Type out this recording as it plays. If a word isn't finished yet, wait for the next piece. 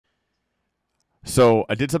So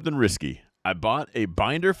I did something risky. I bought a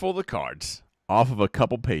binder full of cards off of a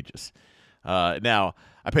couple pages. Now,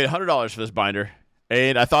 I paid $100 for this binder,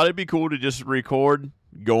 and I thought it'd be cool to just record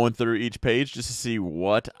going through each page just to see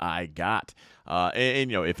what I got.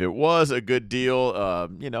 And if it was a good deal,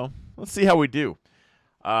 let's see how we do.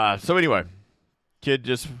 So anyway, kid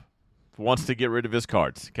just wants to get rid of his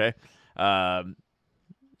cards, okay?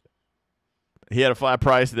 He had a flat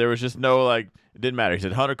price. There was just no, it didn't matter. He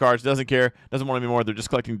said 100 cards, doesn't care, doesn't want any more. They're just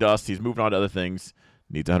collecting dust. He's moving on to other things.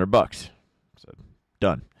 Needs $100. So,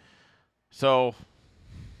 done. So,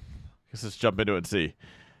 I guess let's jump into it and see.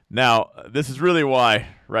 Now, this is really why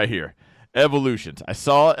right here. Evolutions. I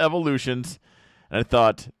saw Evolutions, and I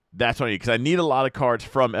thought, that's what I need, because I need a lot of cards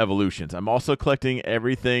from Evolutions. I'm also collecting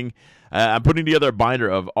everything. I'm putting together a binder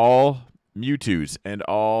of all Mewtwo's and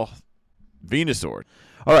all Venusaur.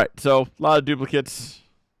 All right, so a lot of duplicates.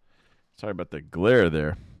 Sorry about the glare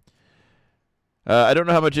there. I don't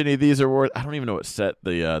know how much any of these are worth. I don't even know what set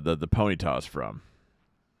the Ponyta's from.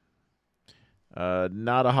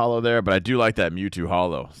 Not a holo there, but I do like that Mewtwo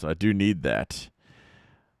holo, so I do need that.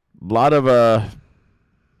 A lot of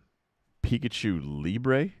Pikachu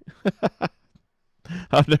Libre.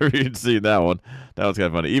 I've never even seen that one. That one's kind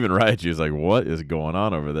of funny. Even Raichu's like, what is going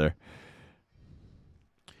on over there?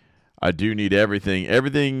 I do need everything.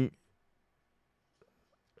 Everything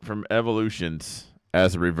from Evolutions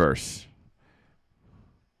as a reverse.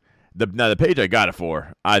 Now the page I got it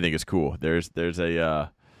for, I think is cool. There's a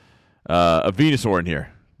Venusaur in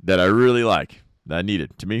here that I really like, that I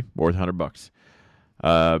needed. To me, worth $100.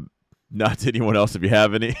 Not to anyone else if you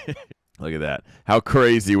have any. Look at that. How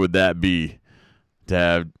crazy would that be to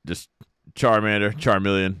have just Charmander,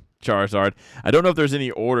 Charmeleon, Charizard? I don't know if there's any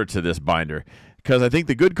order to this binder, because I think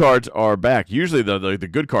the good cards are back. Usually the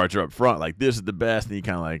good cards are up front. Like, this is the best, and you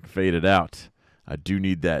kind of fade it out. I do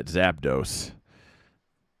need that Zapdos.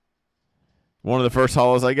 One of the first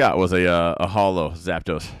holos I got was a holo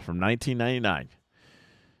Zapdos from 1999.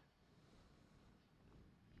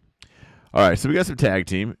 All right, so we got some tag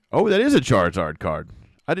team. Oh, that is a Charizard card.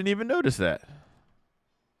 I didn't even notice that.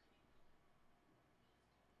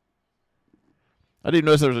 I didn't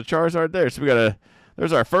notice there was a Charizard there. So we got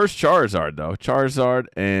there's our first Charizard, though. Charizard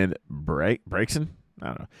and Braixen? I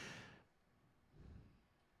don't know.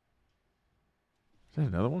 Is that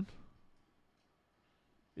another one?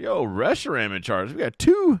 Yo, Reshiram and Charizard. We got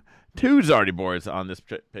two Zardy boards on this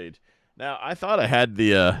page. Now, I thought I had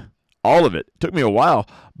all of it. It took me a while,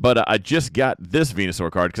 but I just got this Venusaur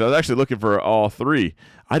card because I was actually looking for all three.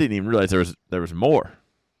 I didn't even realize there was more.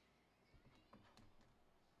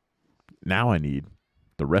 Now I need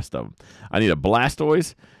the rest of them. I need a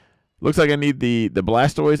Blastoise. Looks like I need the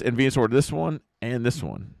Blastoise and Venusaur, this one and this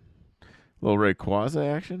one. Little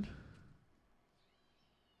Rayquaza action.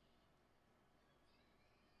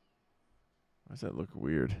 Why does that look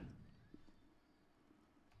weird?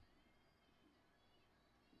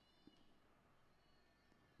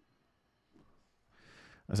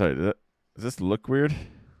 I'm sorry, does this look weird?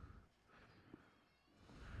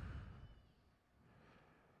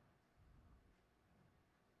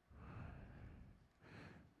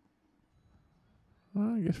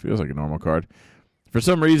 Well, I guess it feels like a normal card. For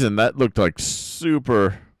some reason, that looked like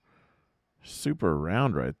super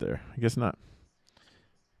round right there. I guess not.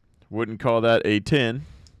 Wouldn't call that a 10.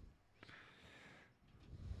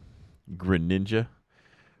 Greninja.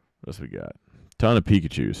 What else we got? Ton of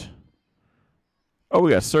Pikachus. Oh,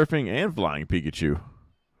 we got surfing and flying Pikachu.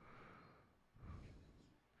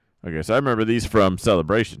 Okay, so I remember these from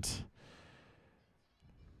Celebrations.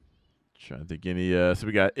 Trying to think any. So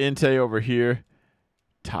we got Entei over here.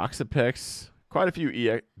 Toxapex. Quite a few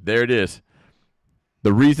EX. There it is.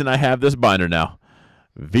 The reason I have this binder now.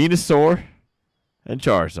 Venusaur and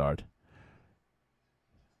Charizard.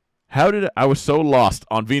 I was so lost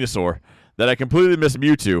on Venusaur that I completely missed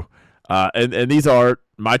Mewtwo. And these are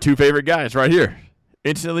my two favorite guys right here.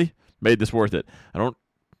 Instantly made this worth it. I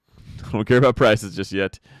don't care about prices just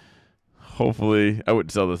yet. Hopefully, I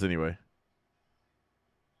wouldn't sell this anyway.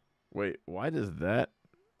 Wait, why does that?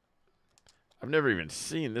 I've never even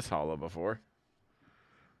seen this holo before.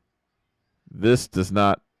 This does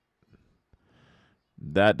not.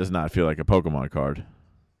 That does not feel like a Pokemon card.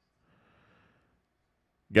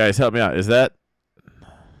 Guys, help me out. Is that?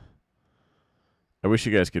 I wish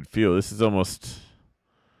you guys could feel. This is almost.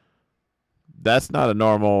 That's not a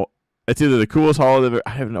normal. It's either the coolest holo.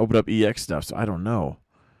 I haven't opened up EX stuff, so I don't know.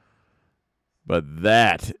 But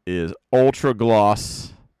that is ultra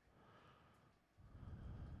gloss.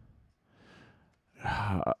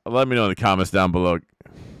 Let me know in the comments down below.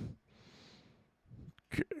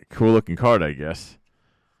 Cool looking card, I guess.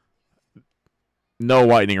 No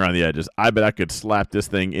whitening around the edges. I bet I could slap this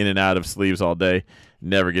thing in and out of sleeves all day.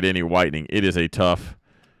 Never get any whitening. It is a tough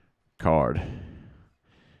card.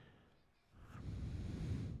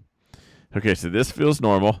 Okay, so this feels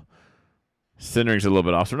normal. Centering's a little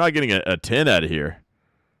bit off. So we're not getting a 10 out of here.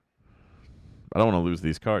 I don't want to lose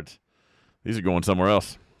these cards. These are going somewhere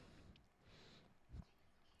else.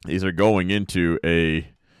 These are going into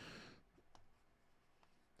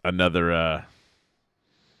another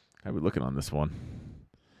how are we looking on this one?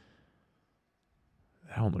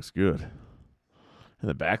 That one looks good. And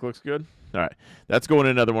the back looks good. All right. That's going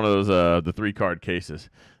in another one of those the 3-card cases.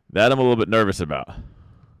 That I'm a little bit nervous about.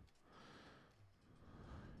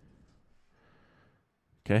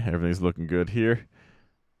 Okay, everything's looking good here.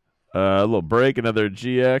 A little break, another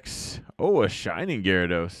GX. Oh, a Shining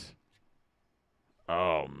Gyarados.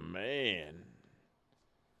 Oh, man.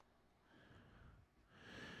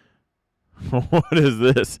 What is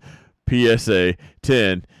this? PSA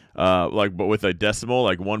 10. But with a decimal,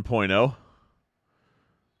 like 1.0.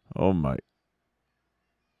 Oh, my.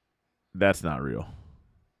 That's not real.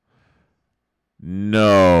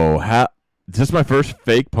 No. Is this my first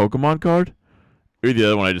fake Pokemon card? Or the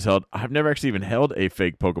other one I just held. I've never actually even held a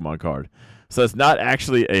fake Pokemon card. So it's not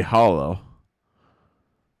actually a holo.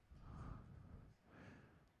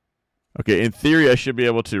 Okay, in theory, I should be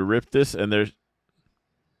able to rip this, and there's...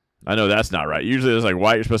 I know that's not right. Usually there's like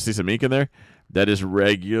white. You're supposed to see some ink in there. That is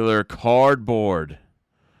regular cardboard.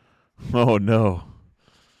 Oh, no.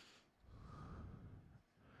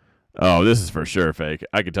 Oh, this is for sure fake.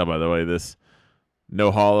 I can tell by the way this...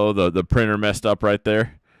 No holo. The printer messed up right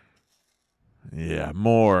there. Yeah,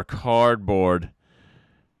 more cardboard.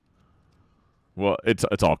 Well, it's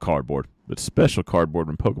all cardboard, but special cardboard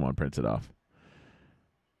when Pokemon prints it off.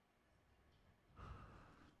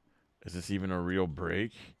 Is this even a real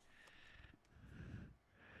break?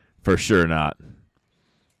 For sure not.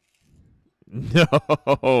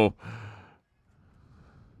 No.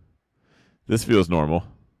 This feels normal.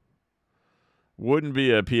 Wouldn't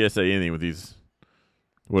be a PSA anything with these.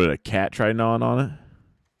 What, did a cat try gnawing on it?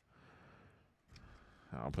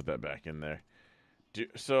 I'll put that back in there.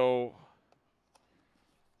 So,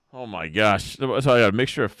 oh my gosh. So I got a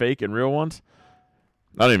mixture of fake and real ones?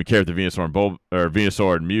 I don't even care if the Venusaur and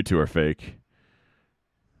Venusaur and Mewtwo are fake.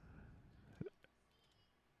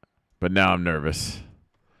 But now I'm nervous.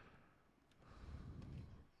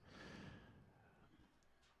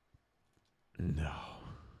 No.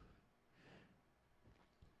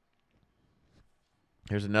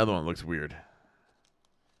 Here's another one that looks weird.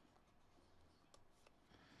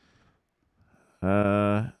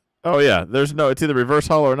 Oh yeah, there's no, it's either reverse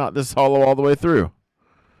holo or not. This is holo all the way through.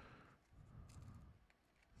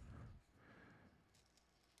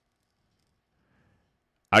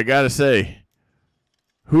 I gotta say,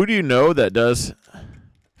 who do you know that does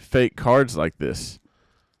fake cards like this?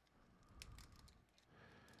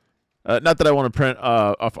 Not that I want to print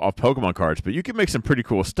off Pokemon cards, but you can make some pretty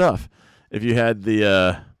cool stuff if you had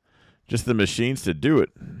the just the machines to do it.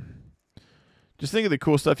 Just think of the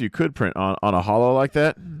cool stuff you could print on a holo like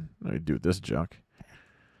that. Let me do this junk.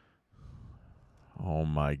 Oh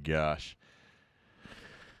my gosh.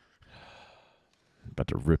 About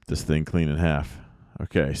to rip this thing clean in half.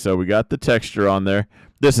 Okay, so we got the texture on there.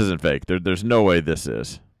 This isn't fake. There's no way this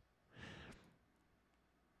is.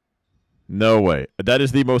 No way. That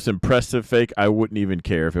is the most impressive fake. I wouldn't even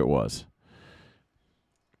care if it was.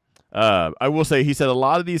 I will say he said a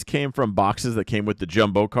lot of these came from boxes that came with the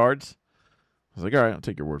jumbo cards. I was like, all right, I'll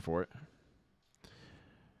take your word for it.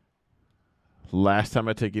 Last time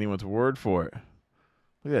I take anyone's word for it.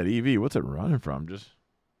 Look at that EV. What's it running from? Just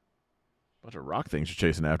a bunch of rock things are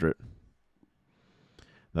chasing after it.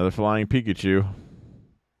 Another flying Pikachu.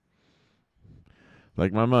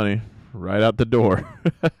 Like my money. Right out the door.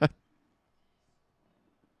 I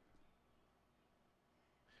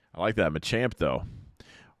like that Machamp, though.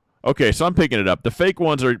 Okay, so I'm picking it up. The fake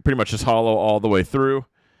ones are pretty much just holo all the way through.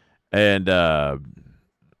 And the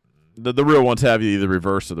real ones have either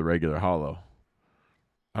reverse or the regular holo.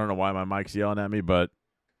 I don't know why my mic's yelling at me, but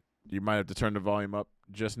you might have to turn the volume up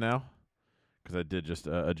just now because I did just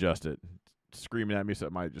adjust it. It's screaming at me, so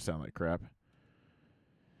it might just sound like crap.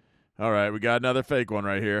 All right, we got another fake one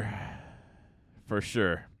right here for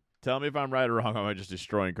sure. Tell me if I'm right or wrong. Am I just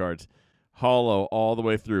destroying cards? Holo all the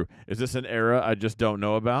way through. Is this an era I just don't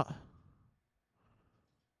know about?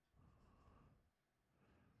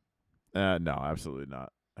 No, absolutely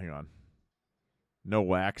not. Hang on. No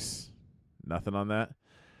wax. Nothing on that.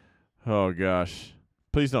 Oh, gosh.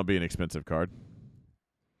 Please don't be an expensive card.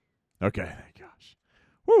 Okay. Gosh.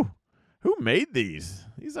 Whew. Who made these?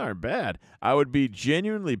 These aren't bad. I would be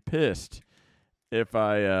genuinely pissed if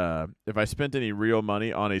I spent any real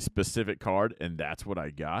money on a specific card and that's what I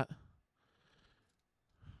got.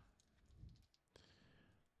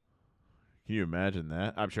 Can you imagine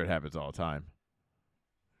that? I'm sure it happens all the time.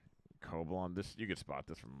 Coblon, this you could spot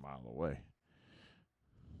this from a mile away.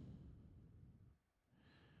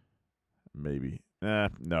 Maybe.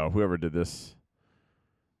 No. Whoever did this.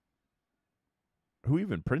 Who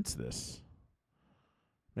even prints this?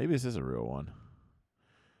 Maybe this is a real one.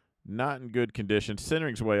 Not in good condition.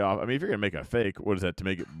 Centering's way off. I mean, if you're going to make a fake, what is that, to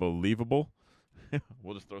make it believable?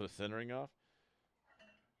 We'll just throw the centering off.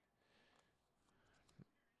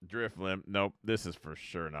 Drift limb. Nope, this is for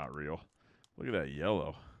sure not real. Look at that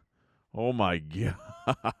yellow. Oh, my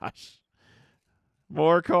gosh.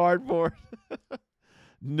 More cardboard.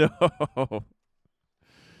 No.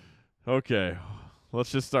 Okay.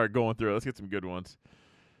 Let's just start going through it. Let's get some good ones.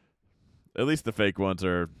 At least the fake ones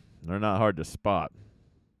they're not hard to spot.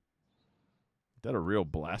 Is that a real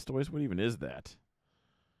Blastoise? What even is that?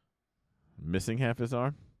 Missing half his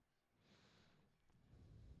arm?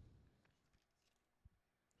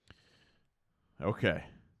 Okay.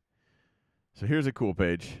 So here's a cool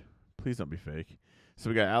page. Please don't be fake. So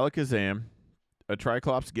we got Alakazam, a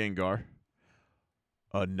Triclops Gengar,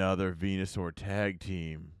 another Venusaur tag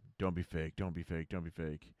team. Don't be fake. Don't be fake. Don't be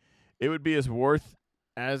fake. It would be worth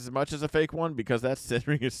as much as a fake one because that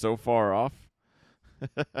centering is so far off.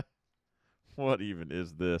 What even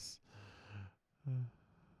is this?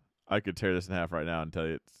 I could tear this in half right now and tell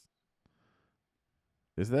you it's...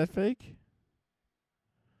 Is that fake?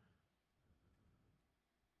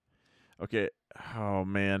 Okay. Oh,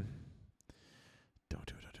 man. Don't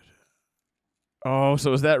do it. Don't do it. Oh,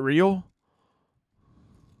 so is that real?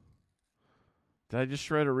 Did I just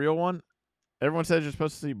shred a real one? Everyone says you're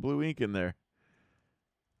supposed to see blue ink in there.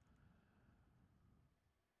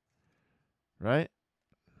 Right?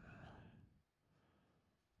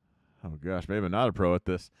 Oh, gosh. Maybe I'm not a pro at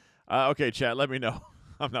this. Okay, chat, let me know.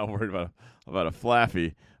 I'm not worried about a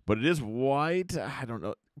Flaffy. But it is white. I don't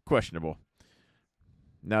know. Questionable.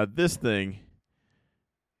 Now, this thing,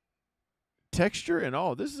 texture and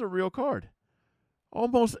all, this is a real card.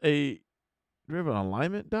 Almost a, do we have an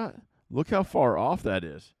alignment dot? Look how far off that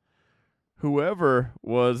is. Whoever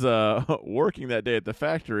was working that day at the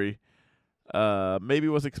factory maybe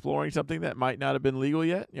was exploring something that might not have been legal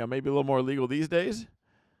yet. You know, maybe a little more legal these days.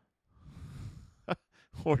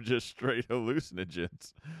 Or just straight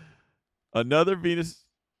hallucinogens. Another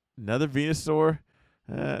Venusaur.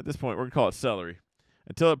 At this point, we're going to call it celery.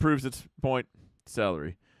 Until it proves its point,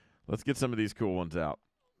 celery. Let's get some of these cool ones out.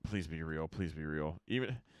 Please be real. Please be real.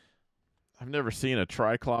 Even I've never seen a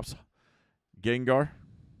Triclops Gengar.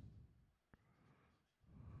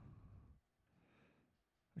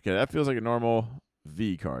 Okay, that feels like a normal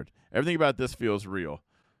V card. Everything about this feels real.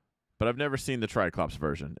 But I've never seen the Triclops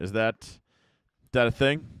version. Is that a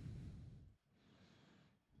thing?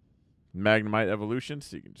 Magnemite evolution.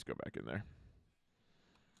 So you can just go back in there.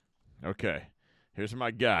 Okay. Here's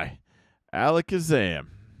my guy. Alakazam.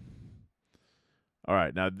 All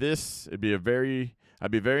right. Now this, I'd be very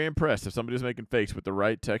impressed if somebody was making fakes with the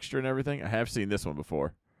right texture and everything. I have seen this one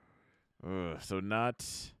before. So we're not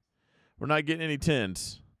getting any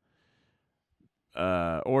 10s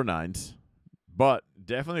or 9s, but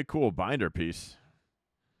definitely a cool binder piece.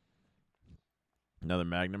 Another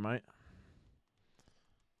Magnemite.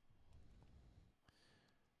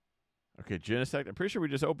 Okay, Genesect. I'm pretty sure we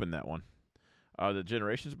just opened that one. The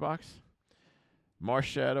Generations box.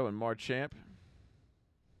 Marshadow and Marchamp.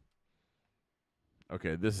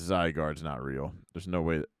 Okay, this Zygarde's not real. There's no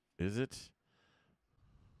way that... Is it?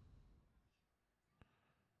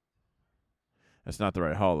 That's not the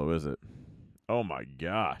right holo, is it? Oh, my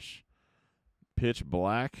gosh. Pitch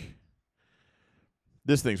black.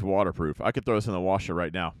 This thing's waterproof. I could throw this in the washer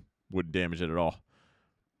right now. Wouldn't damage it at all.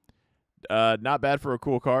 Not bad for a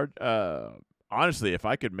cool card. Honestly, if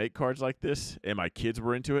I could make cards like this and my kids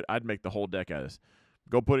were into it, I'd make the whole deck out of this.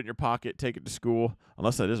 Go put it in your pocket, take it to school.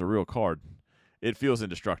 Unless that is a real card. It feels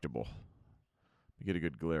indestructible. Get a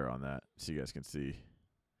good glare on that so you guys can see.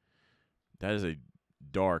 That is a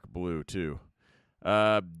dark blue, too.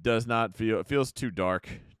 Does not feel... It feels too dark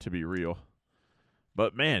to be real.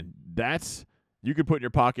 But, man, that's... You could put in your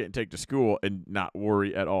pocket and take to school and not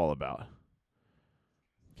worry at all about.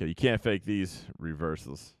 Okay, you can't fake these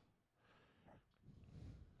reversals.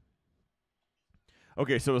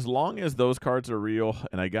 Okay, so as long as those cards are real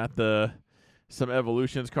and I got some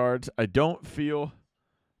Evolutions cards, I don't feel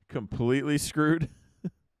completely screwed.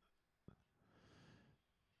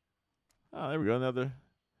 Oh, there we go. Another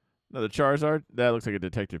Charizard. That looks like a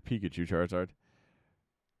Detective Pikachu Charizard.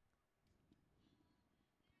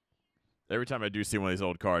 Every time I do see one of these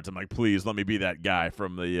old cards, I'm like, please let me be that guy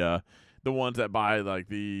from the ones that buy like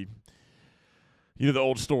the the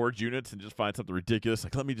old storage units and just find something ridiculous.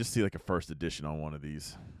 Like, let me just see like a first edition on one of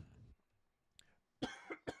these.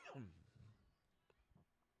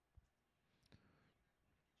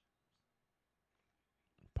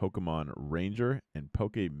 Pokemon Ranger and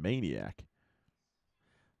Pokemaniac.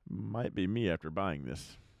 Might be me after buying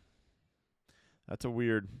this. That's a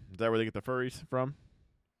weird. Is that where they get the furries from?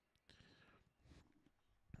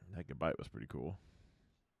 That Goodbye was pretty cool.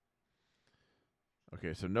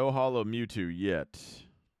 Okay, so no Holo Mewtwo yet.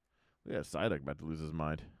 Yeah, Psyduck about to lose his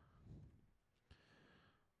mind.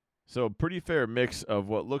 So pretty fair mix of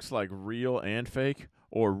what looks like real and fake,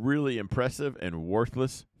 or really impressive and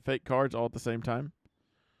worthless fake cards all at the same time.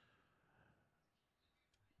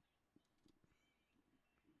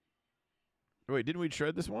 Wait, didn't we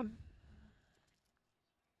shred this one?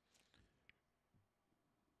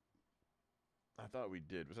 I thought we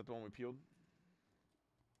did. Was that the one we peeled?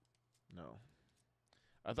 No.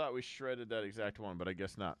 I thought we shredded that exact one, but I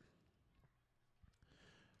guess not.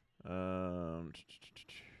 We're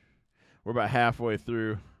about halfway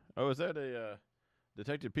through. Oh, is that a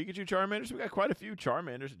Detective Pikachu Charmander? So we got quite a few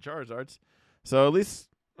Charmanders and Charizards. So at least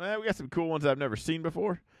we got some cool ones I've never seen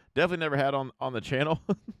before. Definitely never had on the channel.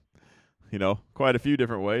 Quite a few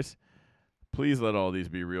different ways. Please let all these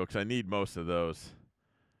be real because I need most of those.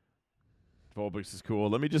 Vulpix is cool.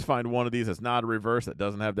 Let me just find one of these that's not a reverse, that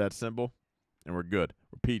doesn't have that symbol, and we're good.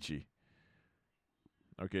 We're peachy.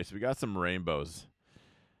 Okay, so we got some rainbows.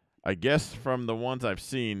 I guess from the ones I've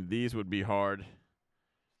seen, these would be hard.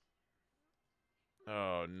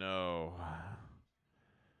 Oh, no.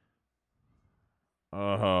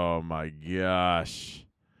 Oh, my gosh.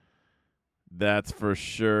 That's for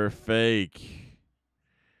sure fake.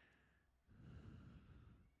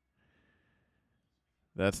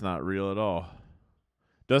 That's not real at all.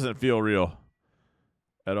 Doesn't feel real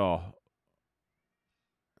at all.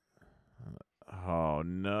 Oh,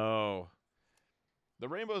 no. The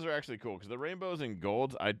rainbows are actually cool because the rainbows and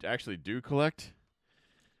golds I actually do collect.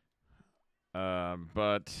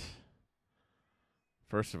 But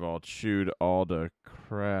first of all, chewed all the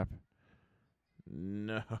crap.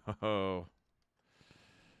 No.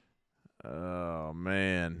 Oh,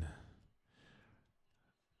 man.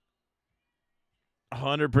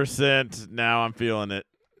 100%. Now I'm feeling it.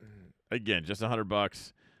 Again, just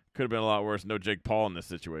 $100. Could have been a lot worse. No Jake Paul in this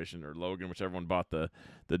situation, or Logan, whichever one bought the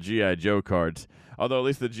G.I. Joe cards. Although at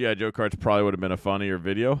least the G.I. Joe cards probably would have been a funnier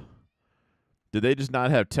video. Did they just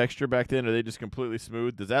not have texture back then? Or are they just completely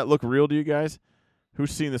smooth? Does that look real to you guys?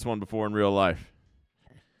 Who's seen this one before in real life?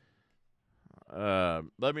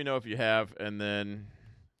 Let me know if you have, and then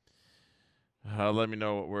let me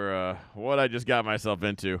know what I just got myself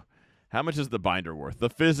into. How much is the binder worth? The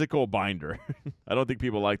physical binder. I don't think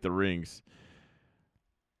people like the rings.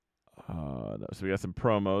 No, so we got some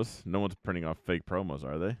promos. No one's printing off fake promos,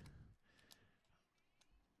 are they?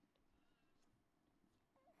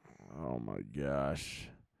 Oh, my gosh.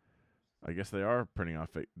 I guess they are printing off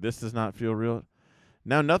fake. This does not feel real.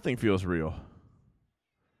 Now nothing feels real.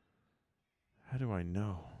 How do I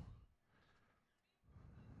know?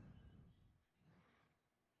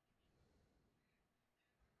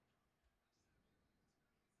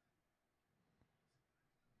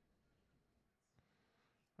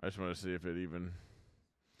 I just want to see if it even...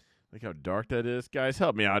 Look how dark that is. Guys,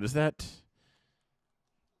 help me out. Is that...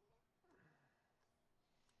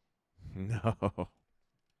 No.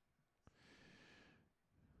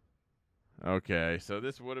 Okay, so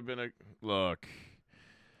this would have been a... Look.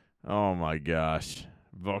 Oh, my gosh.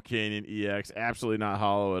 Volcanion EX. Absolutely not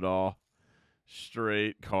hollow at all.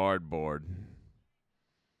 Straight cardboard.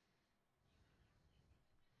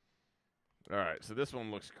 All right, so this one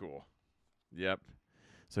looks cool. Yep.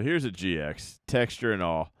 So here's a GX. Texture and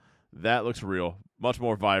all. That looks real. Much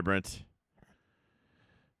more vibrant.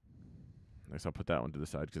 Next, I'll put that one to the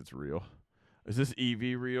side because it's real. Is this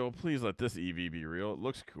EV real? Please let this EV be real. It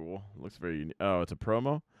looks cool. It looks very unique. Oh, it's a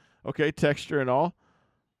promo? Okay, texture and all.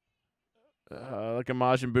 Like a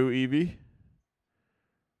Majin Buu EV.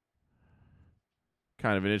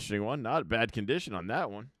 Kind of an interesting one. Not bad condition on that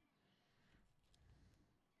one.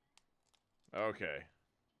 Okay.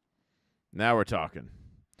 Now we're talking.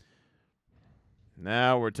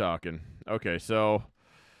 Now we're talking. Okay, so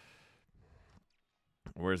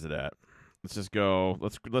where's it at? Let's just go.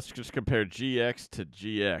 Let's just compare GX to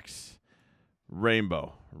GX.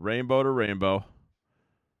 Rainbow. Rainbow to rainbow.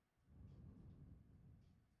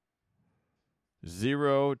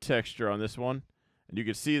 Zero texture on this one. And you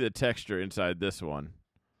can see the texture inside this one.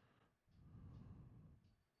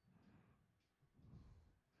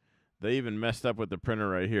 They even messed up with the printer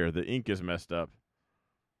right here. The ink is messed up.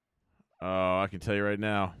 Oh, I can tell you right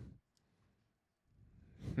now.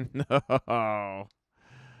 No.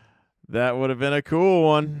 That would have been a cool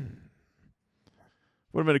one.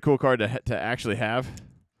 Would have been a cool card to actually have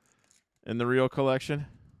in the real collection.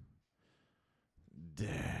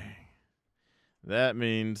 Dang. That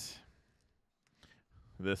means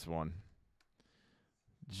this one.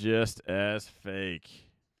 Just as fake.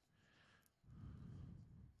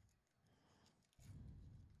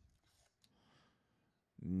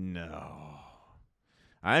 No.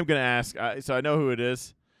 I'm going to ask. So I know who it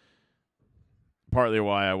is. Partly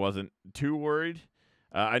why I wasn't too worried.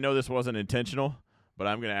 I know this wasn't intentional, but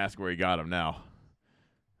I'm going to ask where he got him now.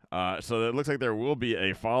 So it looks like there will be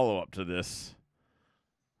a follow-up to this.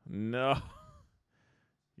 No.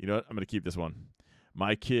 You know what? I'm going to keep this one.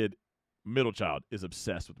 My kid, middle child, is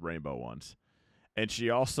obsessed with rainbow ones. And she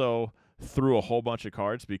also threw a whole bunch of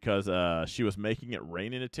cards because she was making it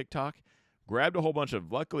rain in a TikTok. Grabbed a whole bunch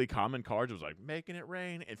of luckily common cards. Was like, making it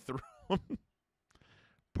rain, and threw them.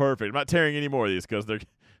 Perfect. I'm not tearing any more of these because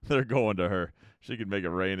they're going to her. She can make it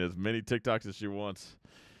rain as many TikToks as she wants.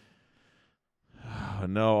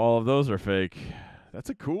 No, all of those are fake. That's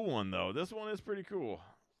a cool one, though. This one is pretty cool.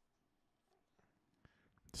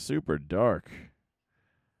 Super dark.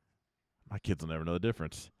 My kids will never know the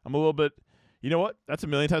difference. I'm a little bit, you know what? That's a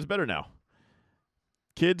million times better now.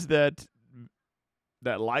 Kids that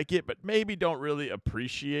like it, but maybe don't really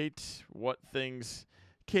appreciate what things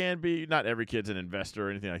can be. Not every kid's an investor or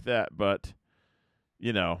anything like that, but,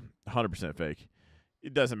 100% fake.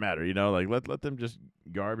 It doesn't matter, like let them just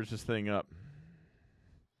garbage this thing up.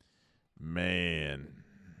 Man.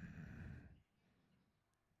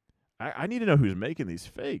 I need to know who's making these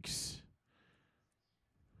fakes.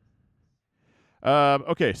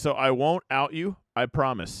 Okay, so I won't out you, I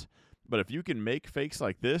promise. But if you can make fakes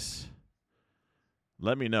like this,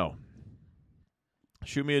 let me know.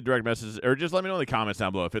 Shoot me a direct message, or just let me know in the comments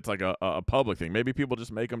down below if it's like a public thing. Maybe people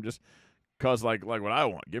just make them just because like what I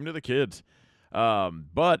want. Give them to the kids.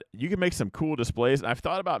 But you can make some cool displays. I've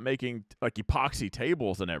thought about making like epoxy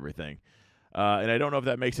tables and everything. And I don't know if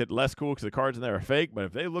that makes it less cool because the cards in there are fake, but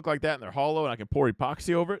if they look like that and they're hollow and I can pour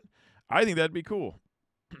epoxy over it, I think that'd be cool.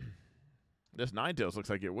 This Ninetales looks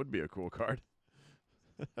like it would be a cool card.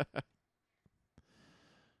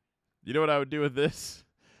 You know what I would do with this?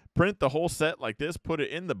 Print the whole set like this, put it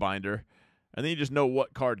in the binder, and then you just know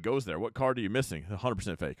what card goes there. What card are you missing?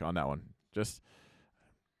 100% fake on that one.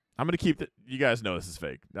 I'm going to keep it. You guys know this is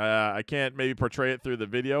fake. I can't maybe portray it through the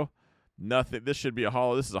video. Nothing. This should be a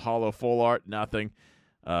hollow. This is a hollow full art. Nothing.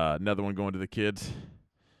 Another one going to the kids.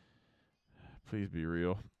 Please be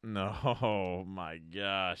real. No. Oh, my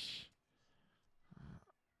gosh.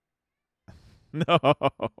 No.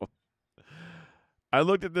 I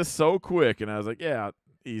looked at this so quick, and I was like, yeah,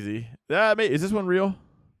 easy. Is this one real?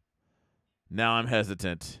 Now I'm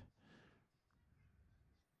hesitant.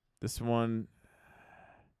 This one.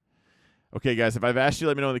 Okay, guys, if I've asked you,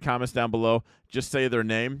 let me know in the comments down below. Just say their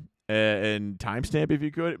name and timestamp if you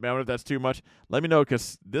could. I don't know if that's too much. Let me know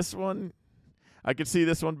because this one, I could see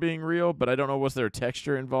this one being real, but I don't know was there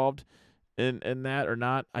texture involved in that or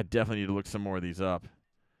not. I definitely need to look some more of these up.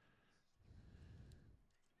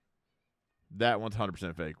 That one's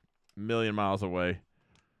 100% fake. A million miles away.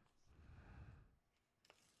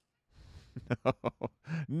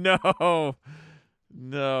 No.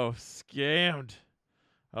 No. Scammed.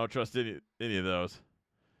 I don't trust any of those.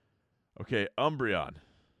 Okay, Umbreon.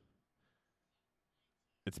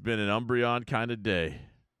 It's been an Umbreon kind of day.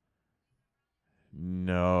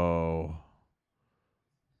 No.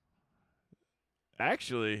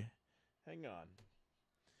 Actually, hang on.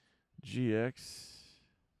 GX.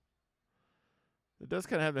 It does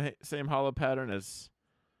kind of have the same hollow pattern as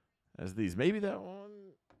these. Maybe that one.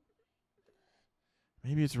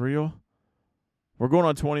 Maybe it's real. We're going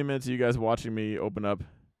on 20 minutes of you guys watching me open up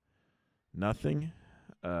nothing.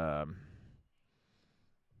 I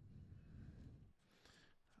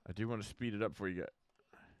do want to speed it up for you guys.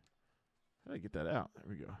 How did I get that out? There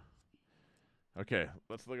we go. Okay,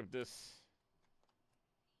 let's look at this.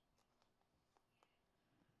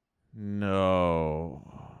 No.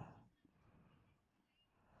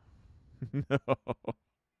 No.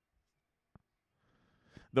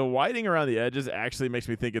 The whiting around the edges actually makes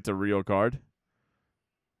me think it's a real card.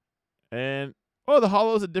 And, the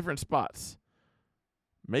hollow's at different spots.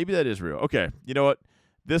 Maybe that is real. Okay, you know what?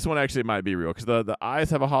 This one actually might be real because the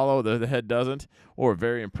eyes have a hollow, the head doesn't, or a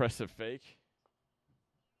very impressive fake.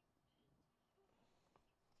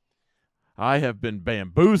 I have been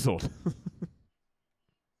bamboozled.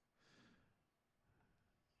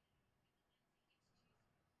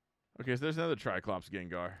 Okay, so there's another Triclops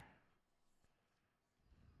Gengar.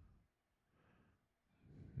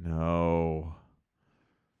 No.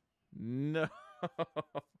 No.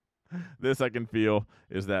 This I can feel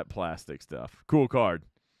is that plastic stuff. Cool card.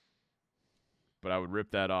 But I would rip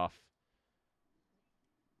that off.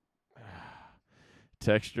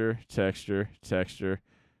 Texture, texture, texture,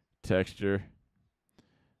 texture.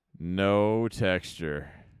 No texture.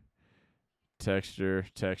 Texture,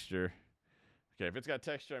 texture. Okay, if it's got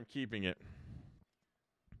texture, I'm keeping it.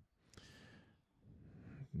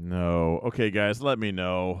 No. Okay, guys, let me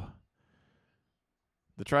know.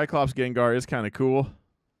 The Triclops Gengar is kind of cool.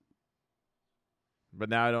 But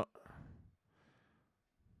now I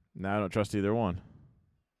don't trust either one.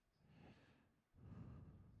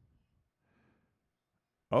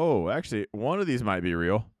 Oh, actually, one of these might be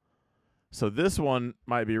real. So this one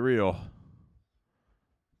might be real.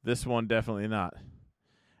 This one definitely not.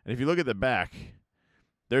 And if you look at the back,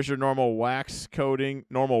 there's your normal wax coating,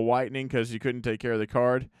 normal whitening because you couldn't take care of the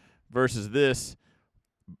card, versus this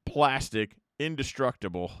plastic,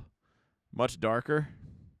 indestructible, much darker.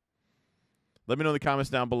 Let me know in the comments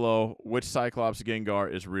down below which Cyclops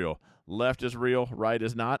Gengar is real. Left is real, right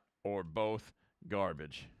is not, or both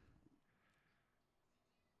garbage.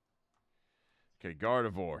 Okay,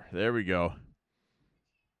 Gardevoir. There we go.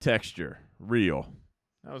 Texture. Real.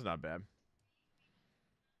 That was not bad.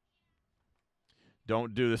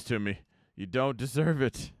 Don't do this to me. You don't deserve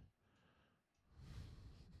it.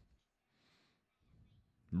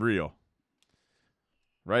 Real.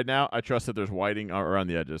 Right now, I trust that there's whiting around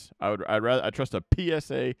the edges. I trust a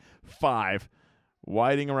PSA 5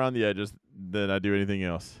 whiting around the edges than I do anything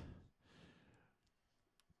else.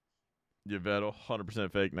 Yveltal,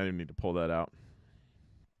 100% fake. Not even need to pull that out.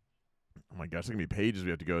 Oh my gosh, there's going to be pages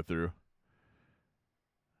we have to go through.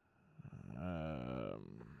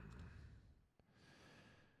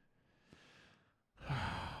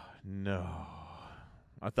 No.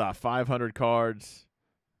 I thought 500 cards.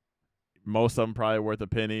 Most of them probably worth a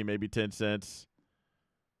penny, maybe 10 cents.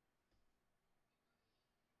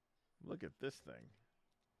 Look at this thing.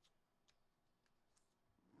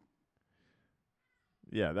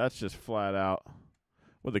 Yeah, that's just flat out.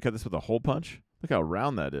 What, they cut this with a hole punch? Look how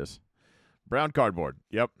round that is. Brown cardboard.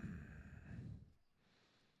 Yep.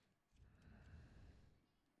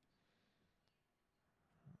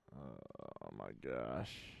 Oh, my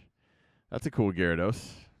gosh. That's a cool Gyarados.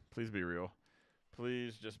 Please be real.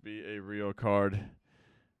 Please just be a real card.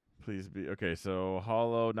 Please be. Okay, so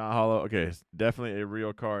hollow, not hollow. Okay, definitely a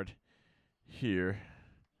real card here.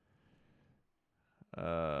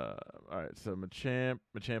 All right, so Machamp.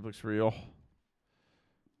 Machamp looks real.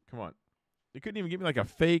 Come on. You couldn't even give me like a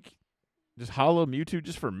fake, just hollow Mewtwo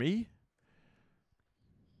just for me?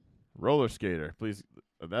 Roller Skater. Please.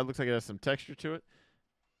 That looks like it has some texture to it.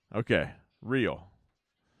 Okay, real.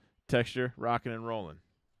 Texture, rocking and rolling.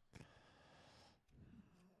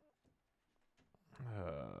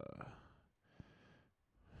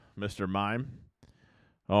 Mr. Mime.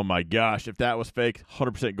 Oh my gosh, if that was fake,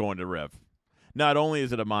 100% going to Rev. Not only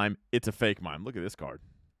is it a mime, it's a fake mime. Look at this card.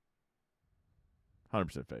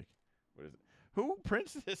 100% fake. What is it? Who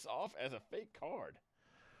prints this off as a fake card?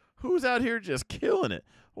 Who's out here just killing it?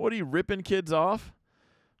 What are you ripping kids off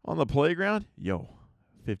on the playground? Yo,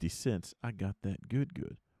 50 cents. I got that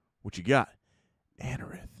good. What you got?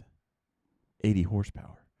 Anorith. 80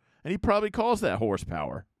 horsepower. And he probably calls that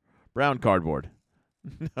horsepower. Brown cardboard.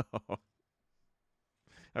 No.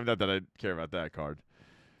 I'm not that I care about that card.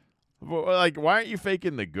 But, like, why aren't you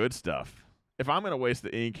faking the good stuff? If I'm going to waste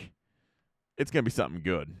the ink, it's going to be something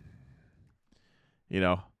good. You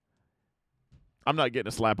know? I'm not getting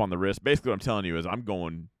a slap on the wrist. Basically, what I'm telling you is I'm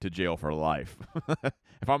going to jail for life.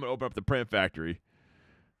 If I'm going to open up the print factory.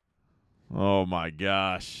 Oh, my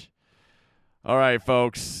gosh. All right,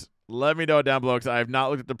 folks. Let me know down below because I have not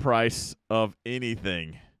looked at the price of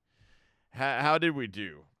anything. How did we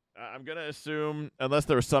do? I'm going to assume, unless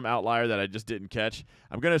there was some outlier that I just didn't catch,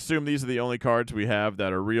 I'm going to assume these are the only cards we have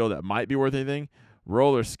that are real that might be worth anything.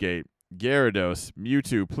 Roller Skate, Gyarados,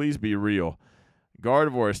 Mewtwo, please be real.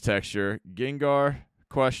 Gardevoir's texture, Gengar,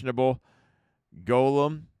 questionable.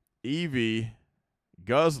 Golem, Eevee,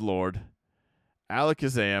 Guzzlord,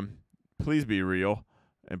 Alakazam, please be real.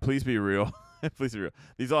 And please be real. Please be real.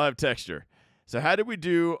 These all have texture. So how did we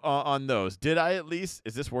do on those? Did I at least,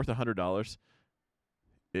 is this worth $100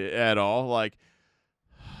 at all? Like,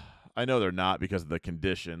 I know they're not because of the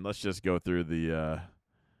condition. Let's just go through the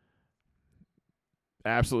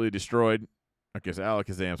absolutely destroyed. Okay, so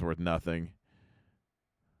Alakazam's worth nothing.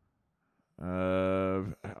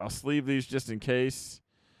 I'll sleeve these just in case.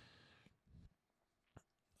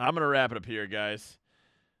 I'm going to wrap it up here, guys.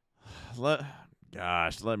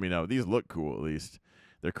 Gosh, let me know. These look cool at least.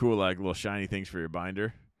 They're cool, like little shiny things for your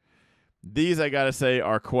binder. These, I got to say,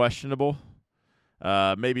 are questionable.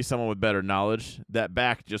 Maybe someone with better knowledge. That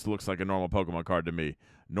back just looks like a normal Pokemon card to me.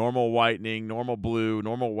 Normal whitening, normal blue,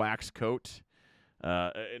 normal wax coat.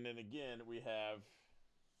 And then again, we have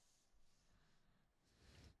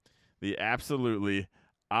the absolutely,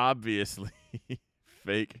 obviously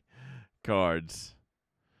fake cards.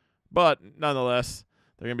 But nonetheless,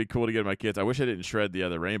 they're going to be cool to get to my kids. I wish I didn't shred the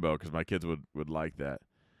other rainbow because my kids would like that.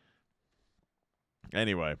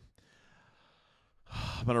 Anyway,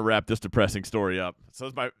 I'm going to wrap this depressing story up. So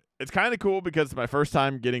it's kind of cool because it's my first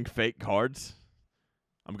time getting fake cards.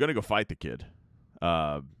 I'm going to go fight the kid. It's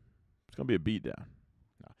going to be a beatdown.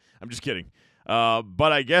 No, I'm just kidding.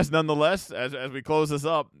 But I guess nonetheless, as we close this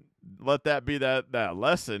up, let that be that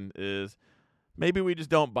lesson is maybe we just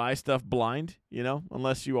don't buy stuff blind,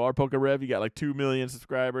 unless you are PokeRev. You got like 2 million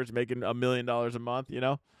subscribers making $1 million a month,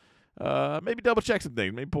 Maybe double check some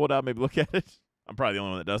things. Maybe pull it out, maybe look at it. I'm probably the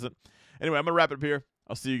only one that doesn't. Anyway, I'm going to wrap it up here.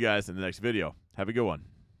 I'll see you guys in the next video. Have a good one.